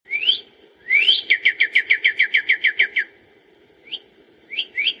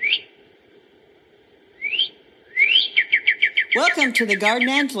Welcome to the Garden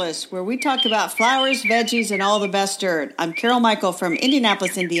Angelus, where we talk about flowers, veggies, and all the best dirt. I'm Carol Michael from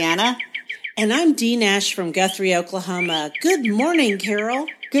Indianapolis, Indiana. And I'm Dee Nash from Guthrie, Oklahoma. Good morning, Carol.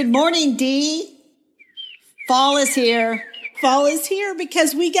 Good morning, Dee. Fall is here. Fall is here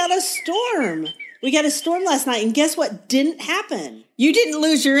because we got a storm. We got a storm last night, and guess what didn't happen? You didn't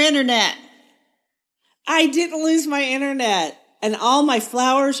lose your internet. I didn't lose my internet. And all my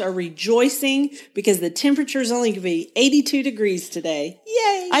flowers are rejoicing because the temperature is only going to be 82 degrees today.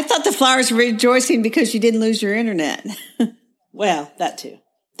 Yay! I thought the flowers were rejoicing because you didn't lose your internet. Well, that too.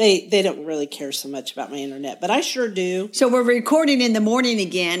 They don't really care so much about my internet, but I sure do. So we're recording in the morning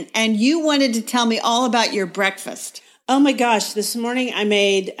again, and you wanted to tell me all about your breakfast. Oh my gosh, this morning I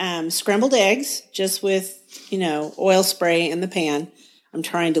made scrambled eggs just with, oil spray in the pan. I'm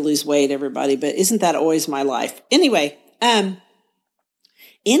trying to lose weight, everybody, but isn't that always my life? Anyway,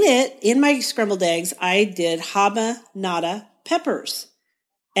 in my scrambled eggs, I did habanada peppers.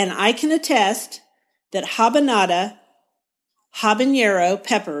 And I can attest that habanero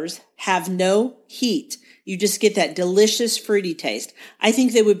peppers have no heat. You just get that delicious fruity taste. I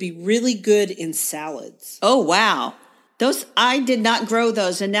think they would be really good in salads. Oh, wow. I did not grow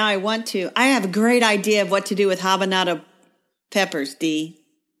those, and now I want to. I have a great idea of what to do with habanero peppers, Dee.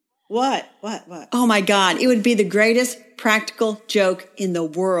 What? Oh, my God. It would be the greatest practical joke in the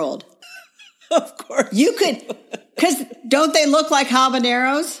world. Of course. You could, because don't they look like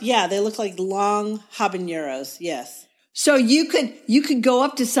habaneros? Yeah, they look like long habaneros, yes. So you could go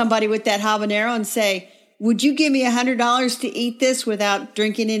up to somebody with that habanero and say, would you give me $100 to eat this without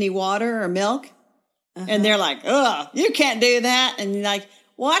drinking any water or milk? Uh-huh. And they're like, ugh, you can't do that. And you're like,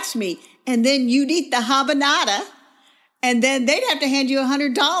 watch me. And then you'd eat the habanada. And then they'd have to hand you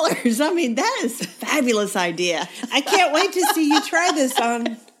 $100. I mean, that is a fabulous idea. I can't wait to see you try this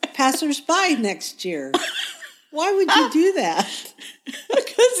on passersby next year. Why would you do that?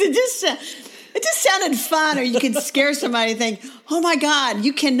 Because it just sounded fun. Or you could scare somebody and think, oh, my God,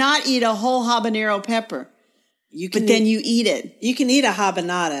 you cannot eat a whole habanero pepper. But then you eat it. You can eat a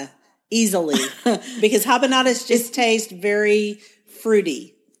habanada easily because habanadas just taste very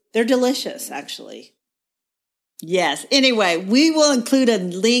fruity. They're delicious, actually. Yes. Anyway, we will include a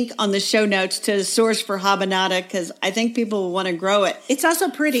link on the show notes to the source for habanada because I think people will want to grow it. It's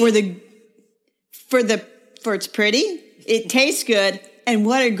also pretty. For it's pretty. It tastes good. And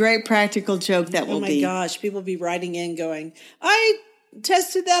what a great practical joke that will be. Oh my gosh. People will be writing in going, I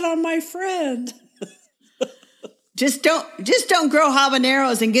tested that on my friend. Just don't grow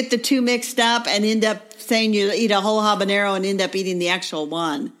habaneros and get the two mixed up and end up saying you eat a whole habanero and end up eating the actual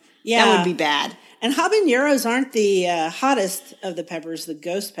one. Yeah. That would be bad. And habaneros aren't the hottest of the peppers. The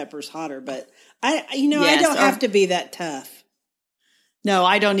ghost pepper's hotter, but I don't have to be that tough. No,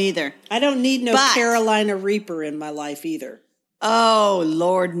 I don't either. I don't need no Carolina Reaper in my life either. Oh,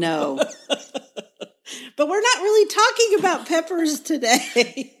 Lord, no. But we're not really talking about peppers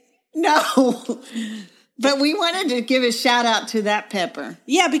today. No. But we wanted to give a shout out to that pepper.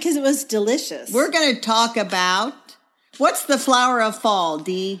 Yeah, because it was delicious. We're going to talk about what's the flower of fall,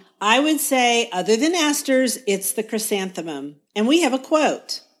 Dee? I would say, other than asters, it's the chrysanthemum. And we have a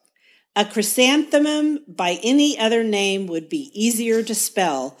quote. A chrysanthemum by any other name would be easier to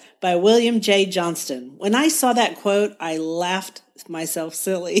spell, by William J. Johnston. When I saw that quote, I laughed myself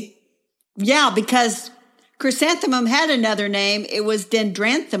silly. Yeah, because chrysanthemum had another name. It was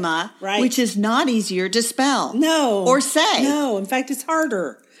dendranthema, right, which is not easier to spell. No. Or say. No, in fact, it's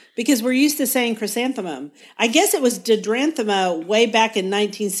harder. Because we're used to saying chrysanthemum. I guess it was dendranthema way back in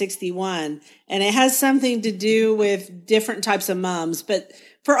 1961, and it has something to do with different types of mums. But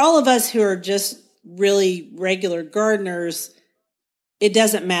for all of us who are just really regular gardeners, it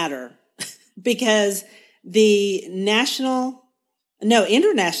doesn't matter because the International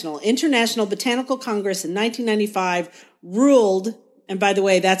Botanical Congress in 1995 ruled, and by the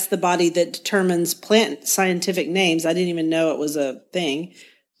way, that's the body that determines plant scientific names. I didn't even know it was a thing.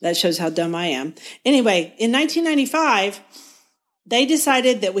 That shows how dumb I am. Anyway, in 1995, they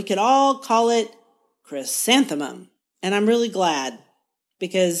decided that we could all call it chrysanthemum. And I'm really glad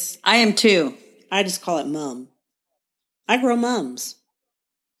because I am too. I just call it mum. I grow mums.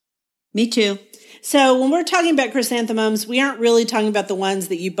 Me too. So when we're talking about chrysanthemums, we aren't really talking about the ones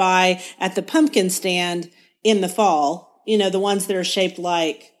that you buy at the pumpkin stand in the fall. The ones that are shaped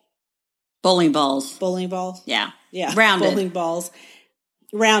like bowling balls. Bowling balls? Yeah. Rounded. Bowling balls.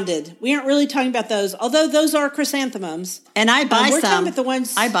 Rounded. We aren't really talking about those, although those are chrysanthemums. And I buy some. We're talking about the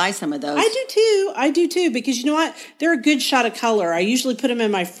ones. I buy some of those. I do too, because you know what? They're a good shot of color. I usually put them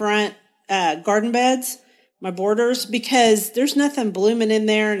in my front garden beds my borders, because there's nothing blooming in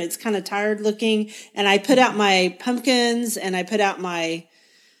there and it's kind of tired looking. And I put out my pumpkins and I put out my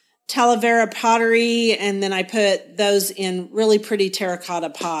Talavera pottery, and then I put those in really pretty terracotta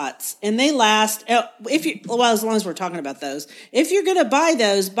pots, and they last as long as we're talking about those. If you're going to buy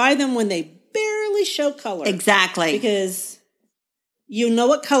those, buy them when they barely show color. Exactly. Because you know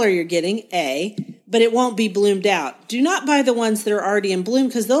what color you're getting, but it won't be bloomed out. Do not buy the ones that are already in bloom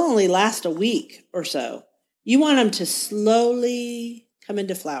because they'll only last a week or so. You want them to slowly come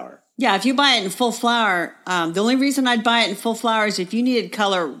into flower. Yeah, if you buy it in full flower, the only reason I'd buy it in full flower is if you needed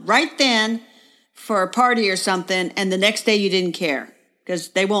color right then for a party or something, and the next day you didn't care, because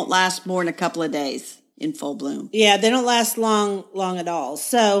they won't last more than a couple of days in full bloom. Yeah, they don't last long at all.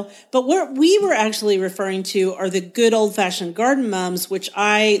 So, but what we were actually referring to are the good old-fashioned garden mums, which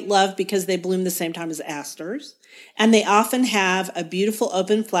I love because they bloom the same time as asters. And they often have a beautiful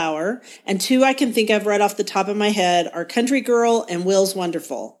open flower. And two I can think of right off the top of my head are Country Girl and Will's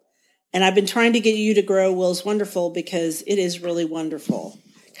Wonderful. And I've been trying to get you to grow Will's Wonderful because it is really wonderful.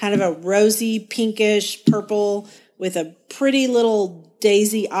 Kind of a rosy, pinkish, purple with a pretty little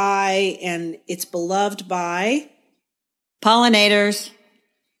daisy eye, and it's beloved by pollinators.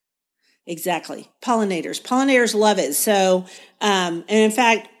 Exactly. Pollinators. Pollinators love it. So, and in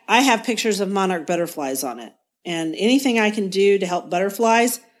fact, I have pictures of monarch butterflies on it. And anything I can do to help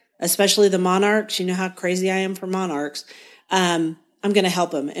butterflies, especially the monarchs, you know how crazy I am for monarchs, I'm going to help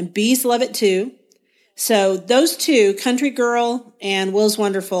them. And bees love it too. So those two, Country Girl and Will's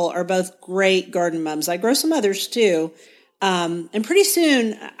Wonderful, are both great garden mums. I grow some others too. And pretty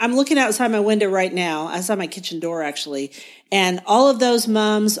soon, I'm looking outside my window right now, outside my kitchen door actually, and all of those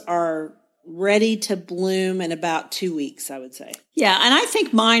mums are ready to bloom in about 2 weeks, I would say. Yeah, and I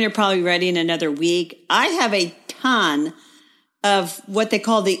think mine are probably ready in another week. I have a ton of what they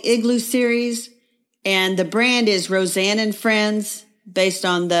call the Igloo series, and the brand is Roseanne and Friends, based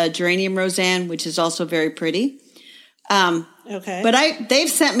on the geranium Roseanne, which is also very pretty. Okay. But they've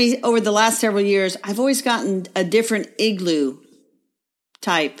sent me over the last several years, I've always gotten a different igloo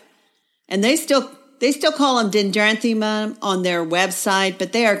type. And they still call them dendranthemum on their website,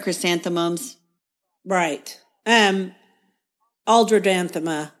 but they are chrysanthemums. Right.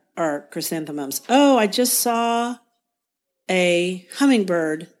 Aldradanthema are chrysanthemums. Oh, I just saw a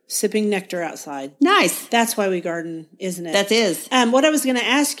hummingbird sipping nectar outside. Nice. That's why we garden, isn't it? That is. What I was going to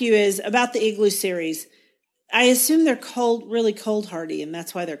ask you is about the Igloo series. I assume they're really cold hardy, and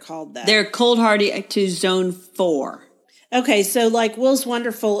that's why they're called that. They're cold hardy to zone 4. Okay, so like Will's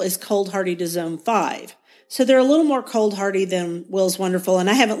Wonderful is cold hardy to zone 5. So they're a little more cold hardy than Will's Wonderful, and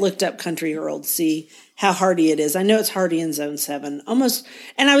I haven't looked up Country Girl to see how hardy it is. I know it's hardy in zone 7. Almost.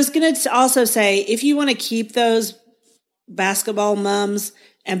 And I was going to also say, if you want to keep those basketball mums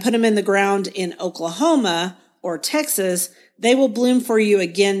and put them in the ground in Oklahoma or Texas, they will bloom for you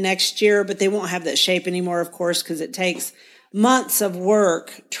again next year, but they won't have that shape anymore, of course, because it takes months of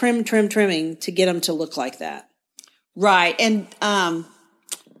work, trimming to get them to look like that. Right. And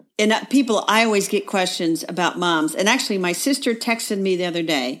people, I always get questions about mums. And actually, my sister texted me the other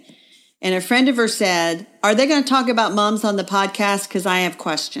day, and a friend of hers said, are they going to talk about mums on the podcast? Because I have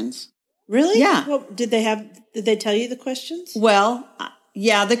questions. Really? Yeah. Well, did they tell you the questions? Well,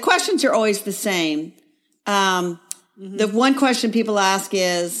 yeah, the questions are always the same. The one question people ask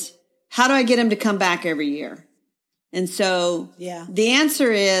is, how do I get them to come back every year? And so the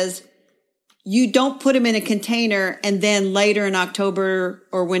answer is, you don't put them in a container and then later in October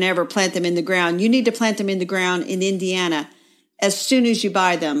or whenever plant them in the ground. You need to plant them in the ground in Indiana as soon as you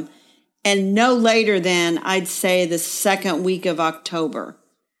buy them. And no later than, I'd say, the second week of October.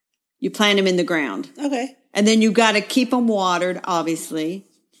 You plant them in the ground. Okay. And then you got to keep them watered, obviously.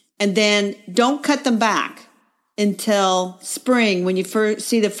 And then don't cut them back until spring when you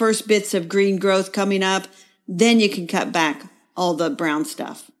see the first bits of green growth coming up. Then you can cut back all the brown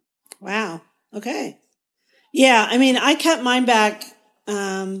stuff. Wow. Okay. Yeah. I mean, I cut mine back,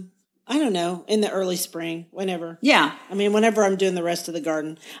 I don't know, in the early spring, whenever. Yeah. I mean, whenever I'm doing the rest of the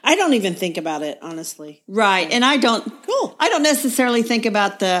garden. I don't even think about it, honestly. Right. And I don't necessarily think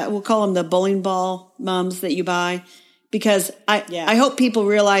about we'll call them the bowling ball mums that you buy, because I hope people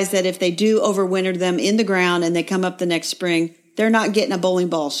realize that if they do overwinter them in the ground and they come up the next spring, they're not getting a bowling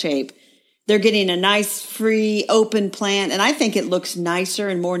ball shape. They're getting a nice, free, open plant. And I think it looks nicer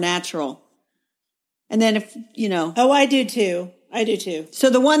and more natural. And then Oh, I do too. So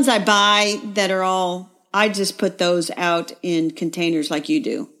the ones I buy that are I just put those out in containers like you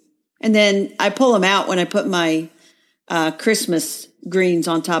do. And then I pull them out when I put my Christmas greens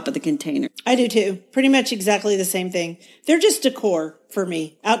on top of the container. I do too. Pretty much exactly the same thing. They're just decor for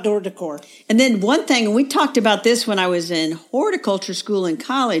me, outdoor decor. And then one thing, and we talked about this when I was in horticulture school in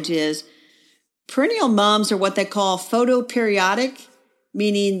college, is perennial mums are what they call photoperiodic,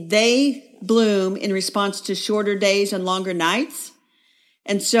 meaning they bloom in response to shorter days and longer nights.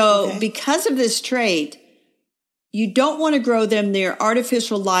 And so because of this trait, you don't want to grow them near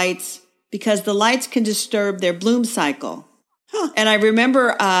artificial lights because the lights can disturb their bloom cycle. And I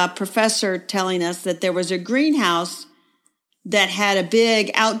remember a professor telling us that there was a greenhouse that had a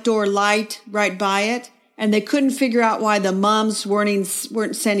big outdoor light right by it, and they couldn't figure out why the mums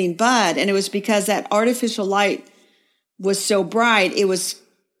weren't sending bud. And it was because that artificial light was so bright, it was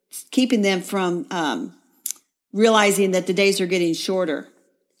keeping them from realizing that the days are getting shorter.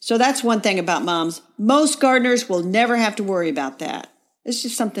 So that's one thing about mums. Most gardeners will never have to worry about that. It's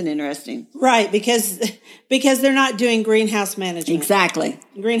just something interesting. Right, because they're not doing greenhouse management. Exactly.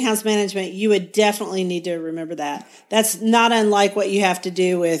 Greenhouse management, you would definitely need to remember that. That's not unlike what you have to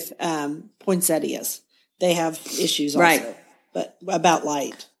do with poinsettias. They have issues also, right, but about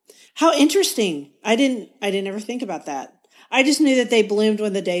light. How interesting. I didn't ever think about that. I just knew that they bloomed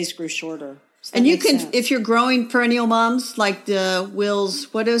when the days grew shorter. So and you can, if you're growing perennial mums, like the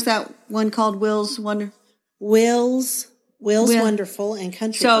Will's, what is that one called? Will's Wonder? Will's Wonderful and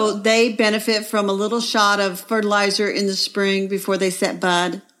Country. So they benefit from a little shot of fertilizer in the spring before they set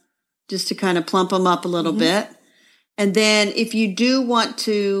bud, just to kind of plump them up a little bit. And then if you do want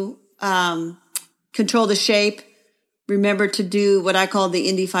to control the shape, remember to do what I call the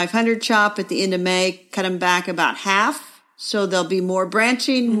Indy 500 chop at the end of May, cut them back about half. So there'll be more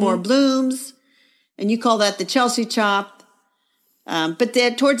branching, more blooms. And you call that the Chelsea chop. But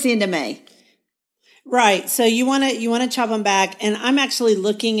they're towards the end of May. Right. So you want to chop them back. And I'm actually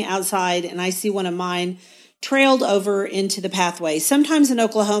looking outside and I see one of mine trailed over into the pathway. Sometimes in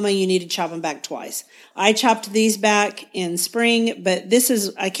Oklahoma, you need to chop them back twice. I chopped these back in spring, but this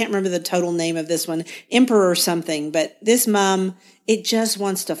is, I can't remember the total name of this one, Emperor something, but this mum, it just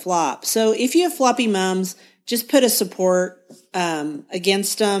wants to flop. So if you have floppy mums, just put a support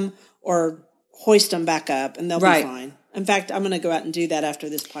against them or hoist them back up and they'll be fine. In fact, I'm going to go out and do that after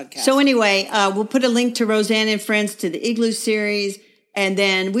this podcast. So anyway, we'll put a link to Roseanne and Friends to the Igloo series. And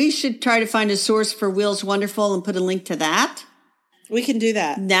then we should try to find a source for Will's Wonderful and put a link to that. We can do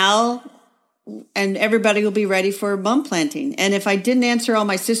that. Now, and everybody will be ready for mum planting. And if I didn't answer all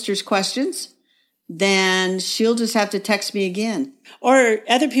my sister's questions, then she'll just have to text me again. Or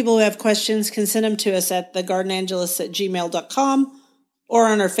other people who have questions can send them to us at thegardenangelists@gmail.com or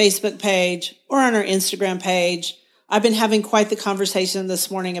on our Facebook page or on our Instagram page. I've been having quite the conversation this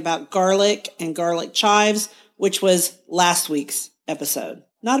morning about garlic and garlic chives, which was last week's episode.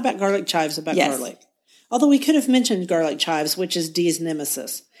 Not about garlic chives, about garlic. Although we could have mentioned garlic chives, which is Dee's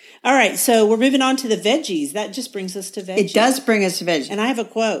nemesis. All right, so we're moving on to the veggies. That just brings us to veggies. It does bring us to veggies. And I have a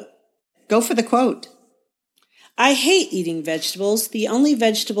quote. Go for the quote. I hate eating vegetables. The only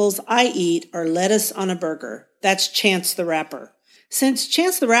vegetables I eat are lettuce on a burger. That's Chance the Rapper. Since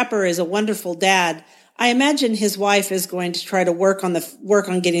Chance the Rapper is a wonderful dad, I imagine his wife is going to try to work on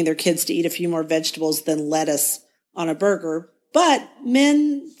getting their kids to eat a few more vegetables than lettuce on a burger. But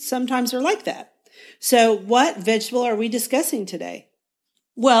men sometimes are like that. So what vegetable are we discussing today?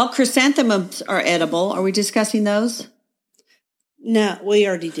 Well, chrysanthemums are edible. Are we discussing those? No, we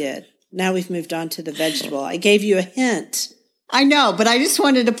already did. Now we've moved on to the vegetable. I gave you a hint. I know, but I just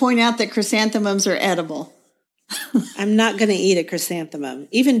wanted to point out that chrysanthemums are edible. I'm not going to eat a chrysanthemum.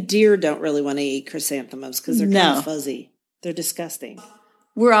 Even deer don't really want to eat chrysanthemums because they're kind of fuzzy. They're disgusting.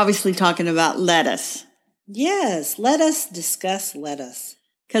 We're obviously talking about lettuce. Yes, let us discuss lettuce.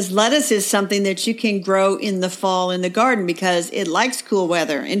 Because lettuce is something that you can grow in the fall in the garden because it likes cool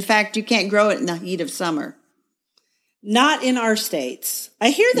weather. In fact, you can't grow it in the heat of summer. Not in our states.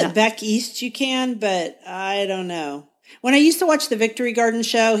 I hear that back east you can, but I don't know. When I used to watch the Victory Garden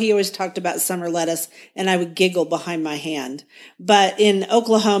show, he always talked about summer lettuce, and I would giggle behind my hand. But in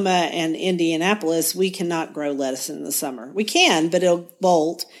Oklahoma and Indianapolis, we cannot grow lettuce in the summer. We can, but it'll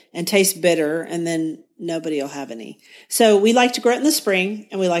bolt and taste bitter, and then nobody will have any. So we like to grow it in the spring,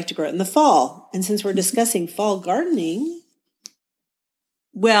 and we like to grow it in the fall. And since we're discussing fall gardening...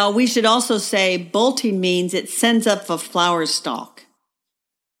 Well, we should also say bolting means it sends up a flower stalk.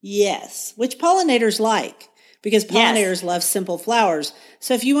 Yes, which pollinators like. Because pollinators love simple flowers.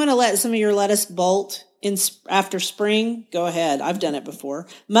 So if you want to let some of your lettuce bolt after spring, go ahead. I've done it before.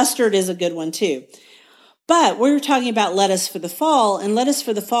 Mustard is a good one too. But we're talking about lettuce for the fall, and lettuce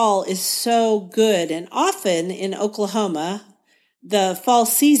for the fall is so good. And often in Oklahoma, the fall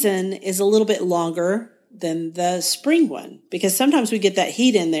season is a little bit longer than the spring one, because sometimes we get that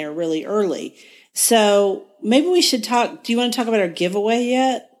heat in there really early. So maybe we should talk. Do you want to talk about our giveaway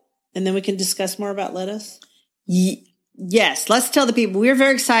yet? And then we can discuss more about lettuce. Yes. Let's tell the people we're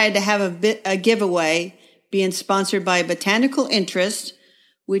very excited to have a giveaway being sponsored by Botanical Interest,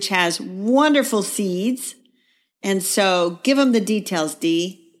 which has wonderful seeds. And so give them the details,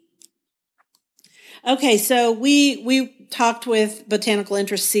 Dee. Okay, so we talked with Botanical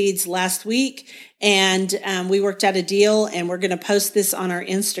Interest Seeds last week, and we worked out a deal, and we're going to post this on our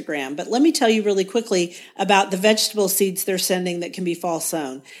Instagram. But let me tell you really quickly about the vegetable seeds they're sending that can be fall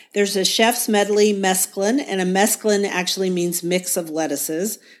sown. There's a Chef's Medley mesclun, and a mesclun actually means mix of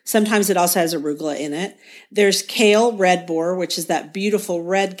lettuces. Sometimes it also has arugula in it. There's kale red boar, which is that beautiful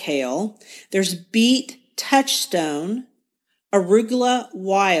red kale. There's beet touchstone, arugula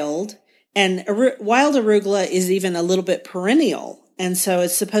wild, and wild arugula is even a little bit perennial. And so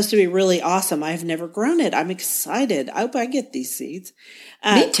it's supposed to be really awesome. I've never grown it. I'm excited. I hope I get these seeds.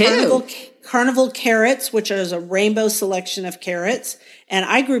 Me too. Carnival carrots, which is a rainbow selection of carrots. And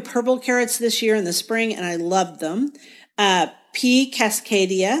I grew purple carrots this year in the spring, and I loved them. Pea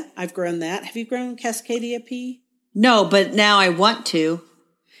cascadia. I've grown that. Have you grown cascadia pea? No, but now I want to.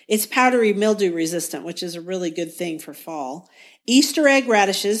 It's powdery mildew resistant, which is a really good thing for fall. Easter egg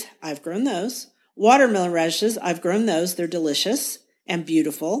radishes, I've grown those. Watermelon radishes, I've grown those. They're delicious and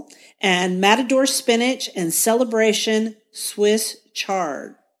beautiful. And Matador spinach and Celebration Swiss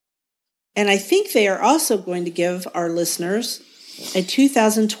chard. And I think they are also going to give our listeners a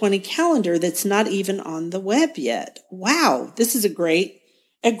 2020 calendar that's not even on the web yet. Wow, this is a great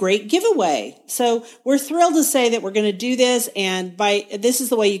giveaway. So we're thrilled to say that we're going to do this, and this is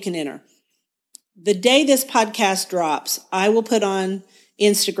the way you can enter. The day this podcast drops, I will put on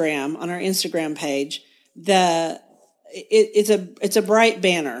Instagram, on our Instagram page, it's a bright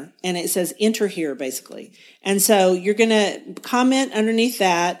banner, and it says enter here, basically. And so you're going to comment underneath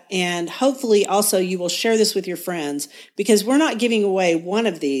that, and hopefully also you will share this with your friends, because we're not giving away one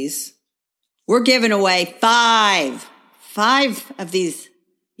of these. We're giving away 5 of these.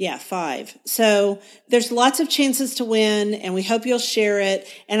 Yeah, 5. So there's lots of chances to win, and we hope you'll share it.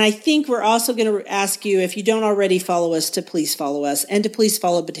 And I think we're also going to ask you, if you don't already follow us, to please follow us and to please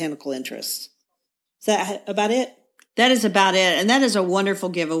follow Botanical Interest. Is that about it? That is about it. And that is a wonderful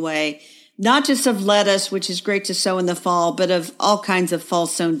giveaway, not just of lettuce, which is great to sow in the fall, but of all kinds of fall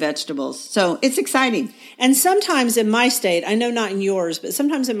sown vegetables. So it's exciting. And sometimes in my state, I know not in yours, but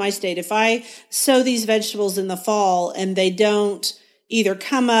sometimes in my state, if I sow these vegetables in the fall and they don't either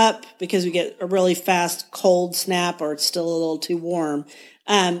come up because we get a really fast cold snap or it's still a little too warm,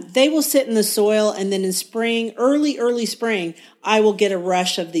 they will sit in the soil, and then in spring, early spring, I will get a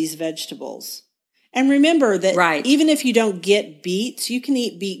rush of these vegetables. And remember that even if you don't get beets, you can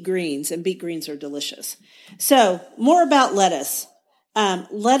eat beet greens, and beet greens are delicious. So more about lettuce.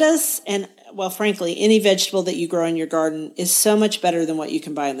 Lettuce and, well, frankly, any vegetable that you grow in your garden is so much better than what you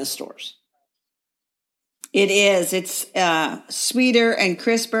can buy in the stores. It is. It's sweeter and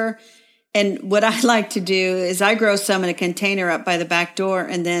crisper. And what I like to do is I grow some in a container up by the back door.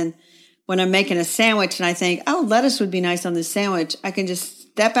 And then when I'm making a sandwich and I think, oh, lettuce would be nice on this sandwich, I can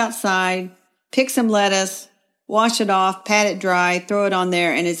just step outside, pick some lettuce, wash it off, pat it dry, throw it on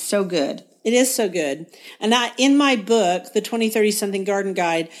there, and it's so good. It is so good. And in my book, the 2030 Something Garden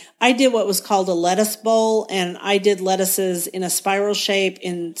Guide, I did what was called a lettuce bowl, and I did lettuces in a spiral shape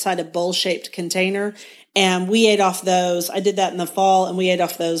inside a bowl-shaped container, and we ate off those. I did that in the fall, and we ate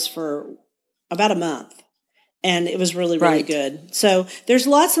off those for about a month, and it was really, really good. So there's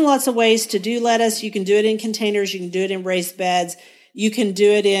lots and lots of ways to do lettuce. You can do it in containers. You can do it in raised beds. You can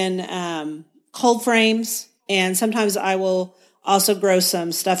do it in cold frames, and sometimes I will also grow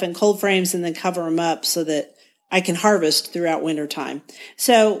some stuff in cold frames and then cover them up so that I can harvest throughout winter time.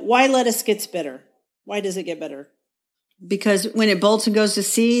 So why lettuce gets bitter? Why does it get bitter? Because when it bolts and goes to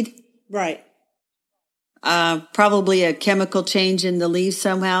seed, right? Probably a chemical change in the leaves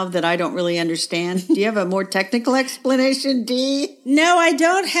somehow that I don't really understand. Do you have a more technical explanation, Dee? No, I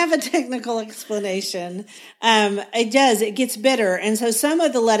don't have a technical explanation. It does. It gets bitter. And so some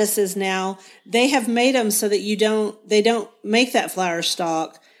of the lettuces now, they have made them so that they don't make that flower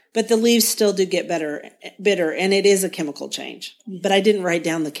stalk, but the leaves still do get bitter, and it is a chemical change. But I didn't write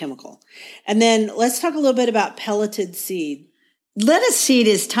down the chemical. And then let's talk a little bit about pelleted seed. Lettuce seed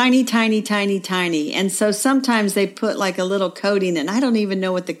is tiny, tiny, tiny, tiny. And so sometimes they put like a little coating, and I don't even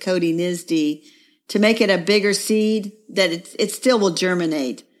know what the coating is, Dee, to make it a bigger seed that it still will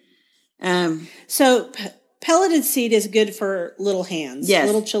germinate. So pelleted seed is good for little hands,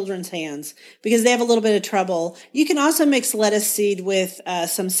 little children's hands, because they have a little bit of trouble. You can also mix lettuce seed with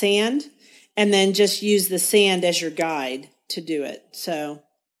some sand, and then just use the sand as your guide to do it. So,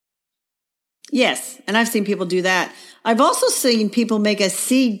 yes, and I've seen people do that. I've also seen people make a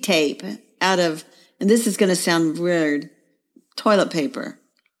seed tape out of, and this is going to sound weird, toilet paper.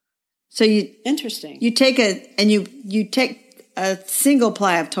 So interesting. You take you take a single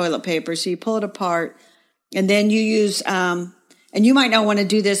ply of toilet paper, so you pull it apart, and then you use and you might not want to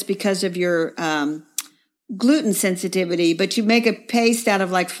do this because of your gluten sensitivity, but you make a paste out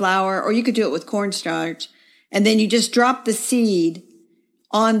of like flour, or you could do it with cornstarch, and then you just drop the seed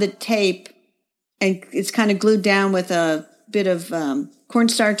on the tape, and it's kind of glued down with a bit of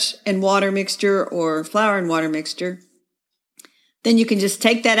cornstarch and water mixture or flour and water mixture. Then you can just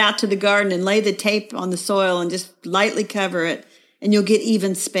take that out to the garden and lay the tape on the soil and just lightly cover it, and you'll get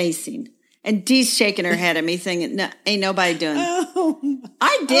even spacing. And Dee's shaking her head at me saying, no, ain't nobody doing it. Oh,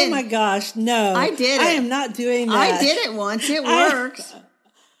 I did. Oh, my gosh, no. I did it. I am not doing that. I did it once. It works.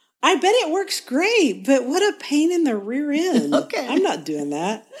 I bet it works great, but what a pain in the rear end. Okay. I'm not doing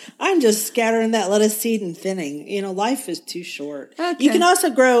that. I'm just scattering that lettuce seed and thinning. Life is too short. Okay. You can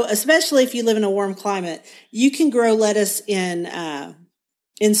also grow, especially if you live in a warm climate, you can grow lettuce in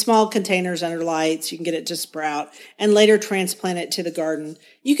small containers under lights. You can get it to sprout and later transplant it to the garden.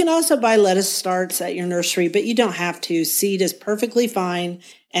 You can also buy lettuce starts at your nursery, but you don't have to. Seed is perfectly fine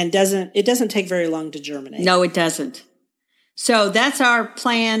and it doesn't take very long to germinate. No, it doesn't. So that's our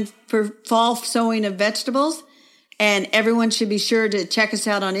plan for fall sowing of vegetables. And everyone should be sure to check us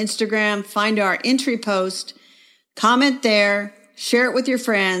out on Instagram, find our entry post, comment there, share it with your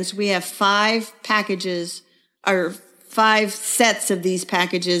friends. We have 5 packages or 5 sets of these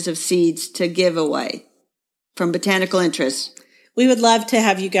packages of seeds to give away from Botanical Interests. We would love to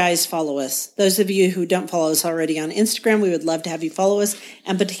have you guys follow us. Those of you who don't follow us already on Instagram, we would love to have you follow us.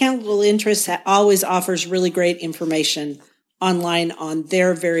 And Botanical Interests always offers really great information online on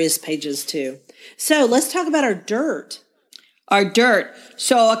their various pages too. So let's talk about our dirt. Our dirt.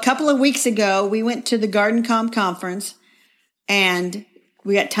 So a couple of weeks ago, we went to the GardenCom conference and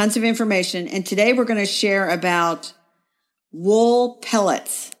we got tons of information. And today we're going to share about wool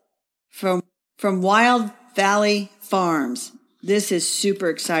pellets from Wild Valley Farms. This is super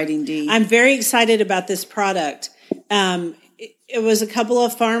exciting, Dee. I'm very excited about this product. It was a couple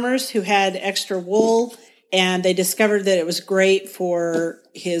of farmers who had extra wool, and they discovered that it was great for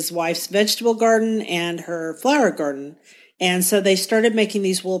his wife's vegetable garden and her flower garden. And so they started making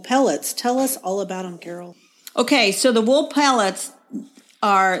these wool pellets. Tell us all about them, Carol. Okay, so the wool pellets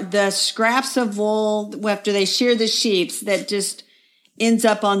are the scraps of wool after they shear the sheep that just ends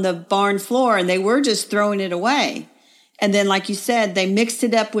up on the barn floor, and they were just throwing it away. And then, like you said, they mixed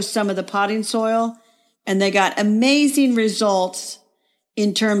it up with some of the potting soil, and they got amazing results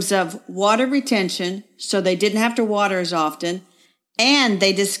in terms of water retention, so they didn't have to water as often. And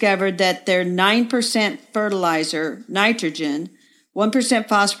they discovered that their 9% fertilizer, nitrogen, 1%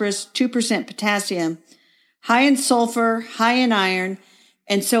 phosphorus, 2% potassium, high in sulfur, high in iron,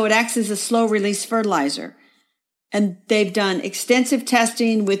 and so it acts as a slow-release fertilizer. And they've done extensive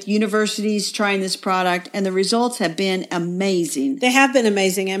testing with universities trying this product, and the results have been amazing. They have been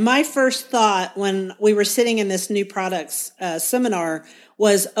amazing. And my first thought when we were sitting in this new products seminar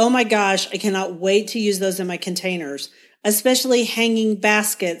was, oh my gosh, I cannot wait to use those in my containers, especially hanging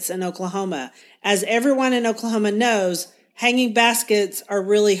baskets in Oklahoma. As everyone in Oklahoma knows, hanging baskets are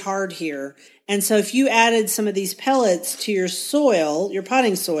really hard here. And so if you added some of these pellets to your soil, your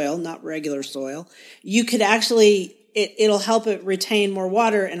potting soil, not regular soil, you could actually, it'll help it retain more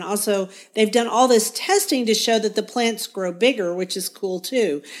water. And also they've done all this testing to show that the plants grow bigger, which is cool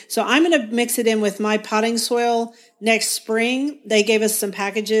too. So I'm going to mix it in with my potting soil next spring. They gave us some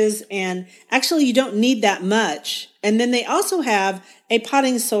packages, and actually you don't need that much. And then they also have a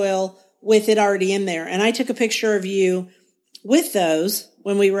potting soil with it already in there. And I took a picture of you with those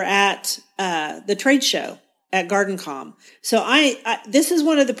when we were at the trade show at GardenCom. So this is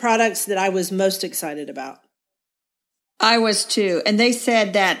one of the products that I was most excited about. I was too. And they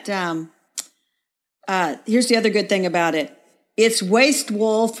said that, here's the other good thing about it. It's waste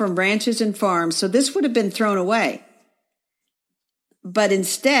wool from ranches and farms. So this would have been thrown away. But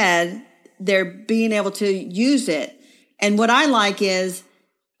instead, they're being able to use it. And what I like is,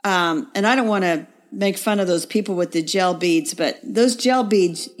 and I don't want to make fun of those people with the gel beads, but those gel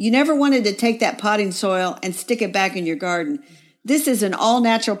beads, you never wanted to take that potting soil and stick it back in your garden. This is an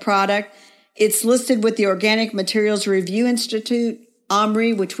all-natural product. It's listed with the Organic Materials Review Institute,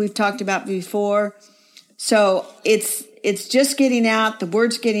 OMRI, which we've talked about before. So it's just getting out. The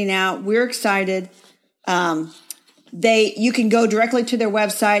word's getting out. We're excited. You can go directly to their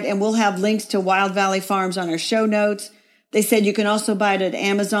website, and we'll have links to Wild Valley Farms on our show notes. They said you can also buy it at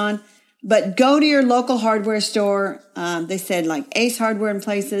Amazon. But go to your local hardware store. They said like Ace Hardware and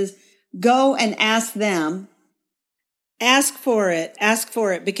places. Go and ask them. Ask for it. Ask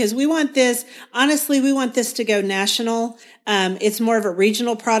for it because we want this. Honestly, we want this to go national. It's more of a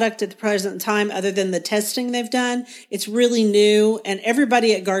regional product at the present time, other than the testing they've done. It's really new, and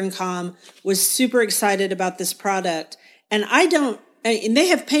everybody at GardenCom was super excited about this product. And and they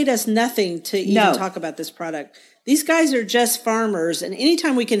have paid us nothing to even talk about this product. These guys are just farmers, and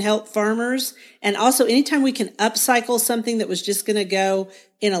anytime we can help farmers, and also anytime we can upcycle something that was just going to go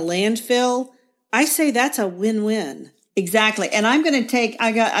in a landfill, I say that's a win-win. Exactly. And I'm going to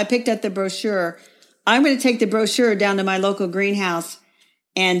I picked up the brochure. I'm going to take the brochure down to my local greenhouse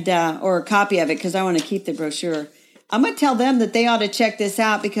and, or a copy of it because I want to keep the brochure. I'm going to tell them that they ought to check this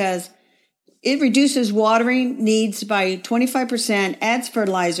out because it reduces watering needs by 25%, adds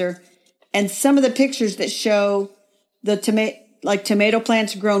fertilizer, and some of the pictures that show the tomato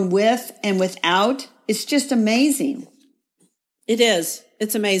plants grown with and without, it's just amazing. It is.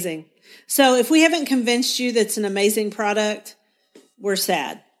 It's amazing. So if we haven't convinced you that's an amazing product, we're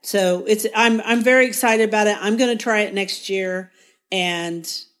sad. So I'm very excited about it. I'm going to try it next year, and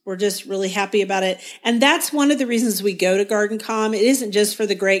we're just really happy about it. And that's one of the reasons we go to GardenCom. It isn't just for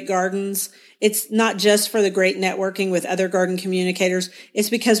the great gardens. It's not just for the great networking with other garden communicators. It's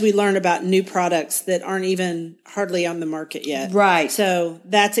because we learn about new products that aren't even hardly on the market yet. Right. So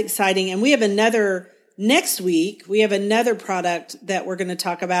that's exciting. And next week, we have another product that we're going to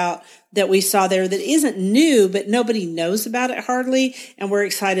talk about that we saw there that isn't new, but nobody knows about it hardly. And we're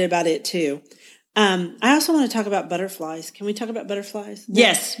excited about it too. I also want to talk about butterflies. Can we talk about butterflies?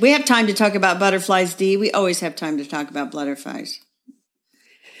 Yes, we have time to talk about butterflies, Dee. We always have time to talk about butterflies.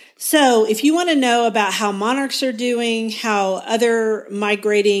 So if you want to know about how monarchs are doing, how other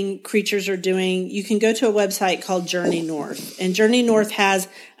migrating creatures are doing, you can go to a website called Journey North. And Journey North has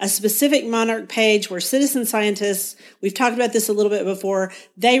a specific monarch page where citizen scientists, we've talked about this a little bit before,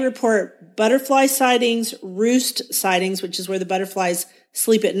 they report butterfly sightings, roost sightings, which is where the butterflies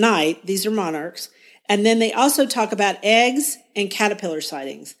sleep at night. These are monarchs. And then they also talk about eggs and caterpillar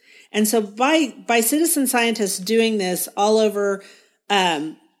sightings. And so by citizen scientists doing this all over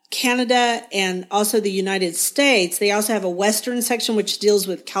Canada and also the United States, they also have a Western section which deals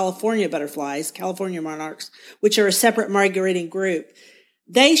with California butterflies, California monarchs, which are a separate migrating group.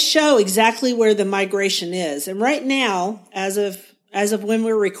 They show exactly where the migration is. And right now, as of when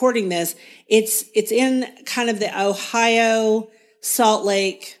we're recording this, it's in kind of the Ohio,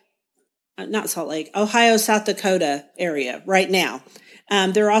 Ohio, South Dakota area right now.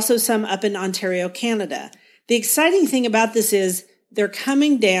 There are also some up in Ontario, Canada. The exciting thing about this is they're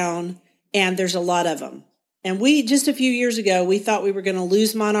coming down, and there's a lot of them. And just a few years ago, we thought we were going to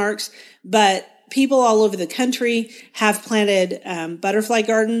lose monarchs, but people all over the country have planted butterfly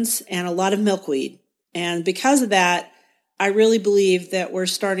gardens and a lot of milkweed. And because of that, I really believe that we're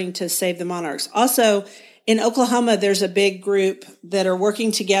starting to save the monarchs. Also, in Oklahoma, there's a big group that are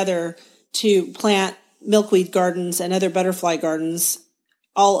working together to plant milkweed gardens and other butterfly gardens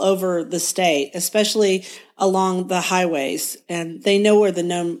all over the state, especially along the highways, and they know where the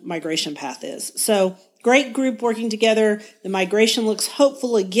known migration path is. So great group working together. The migration looks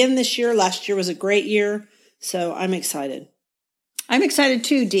hopeful again this year. Last year was a great year, so I'm excited. I'm excited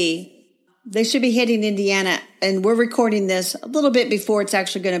too, Dee. They should be hitting Indiana, and we're recording this a little bit before it's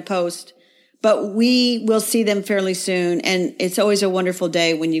actually going to post, but we will see them fairly soon, and it's always a wonderful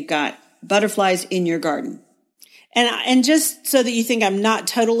day when you've got butterflies in your garden. And just so that you think I'm not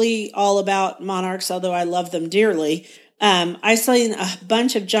totally all about monarchs, although I love them dearly, I've seen a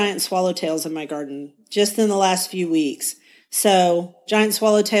bunch of giant swallowtails in my garden just in the last few weeks. So giant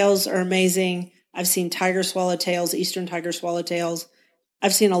swallowtails are amazing. I've seen tiger swallowtails, eastern tiger swallowtails.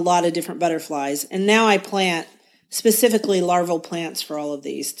 I've seen a lot of different butterflies. And now I plant specifically larval plants for all of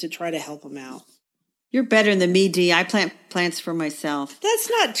these to try to help them out. You're better than me, Dee. I plant plants for myself. That's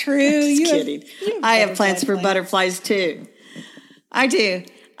not true. Just kidding. I have plants for butterflies too. I do.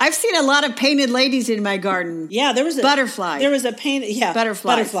 I've seen a lot of painted ladies in my garden. Yeah, there was a butterfly. There was a painted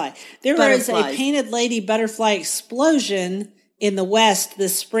butterfly. There was a painted lady butterfly explosion in the West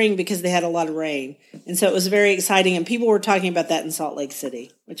this spring because they had a lot of rain, and so it was very exciting. And people were talking about that in Salt Lake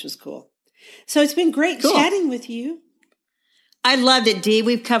City, which was cool. So it's been great chatting with you. I loved it, Dee.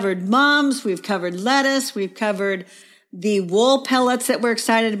 We've covered mums, we've covered lettuce, we've covered the wool pellets that we're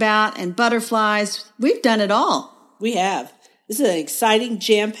excited about, and butterflies. We've done it all. We have. This is an exciting,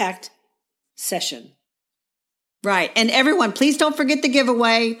 jam-packed session. Right. And everyone, please don't forget the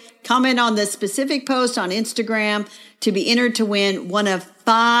giveaway. Comment on the specific post on Instagram to be entered to win one of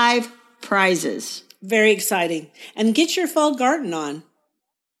 5 prizes. Very exciting. And get your fall garden on.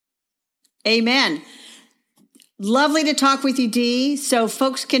 Amen. Lovely to talk with you, Dee. So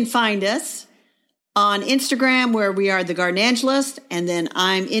folks can find us on Instagram, where we are The Gardenangelist, and then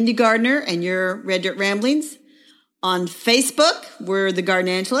I'm Indie Gardener, and you're Red Dirt Ramblings. On Facebook, we're The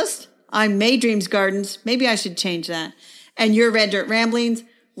Gardenangelist. I'm May Dreams Gardens. Maybe I should change that. And you're Red Dirt Ramblings.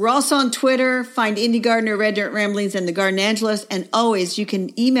 We're also on Twitter. Find Indie Gardener, Red Dirt Ramblings, and The Gardenangelist. And always, you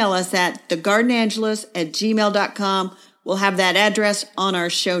can email us at thegardenangelist@gmail.com. We'll have that address on our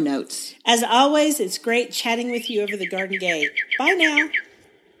show notes. As always, it's great chatting with you over the garden gate. Bye now.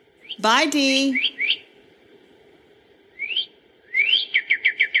 Bye, Dee.